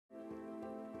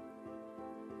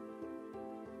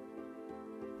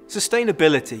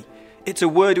Sustainability. It's a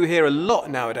word we hear a lot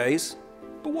nowadays,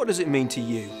 but what does it mean to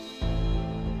you?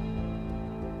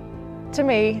 To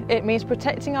me, it means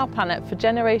protecting our planet for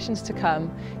generations to come,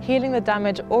 healing the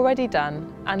damage already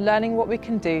done, and learning what we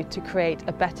can do to create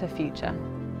a better future.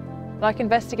 Like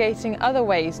investigating other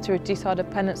ways to reduce our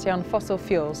dependency on fossil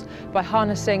fuels by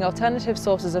harnessing alternative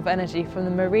sources of energy from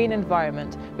the marine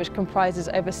environment, which comprises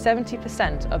over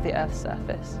 70% of the Earth's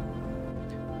surface.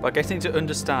 By getting to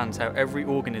understand how every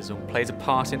organism plays a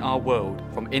part in our world,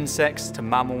 from insects to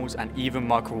mammals and even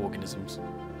microorganisms.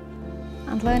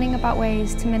 And learning about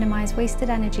ways to minimise wasted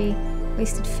energy,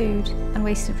 wasted food and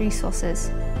wasted resources.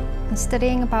 And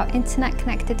studying about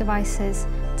internet-connected devices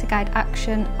to guide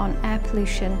action on air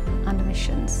pollution and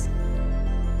emissions.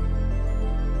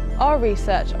 Our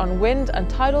research on wind and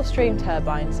tidal stream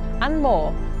turbines and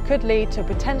more could lead to a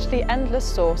potentially endless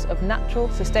source of natural,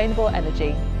 sustainable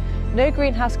energy. No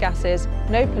greenhouse gases,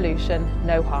 no pollution,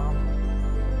 no harm.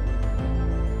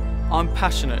 I'm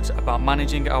passionate about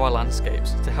managing our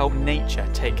landscapes to help nature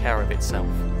take care of itself.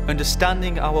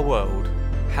 Understanding our world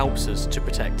helps us to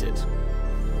protect it.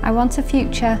 I want a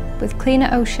future with cleaner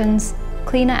oceans,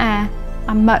 cleaner air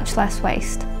and much less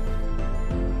waste.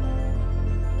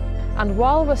 And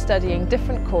while we're studying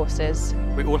different courses,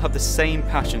 we all have the same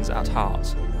passions at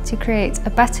heart. To create a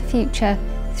better future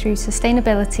through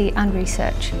sustainability and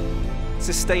research.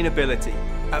 Sustainability.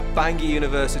 At Bangor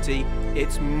University,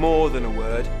 it's more than a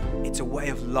word, it's a way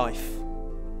of life.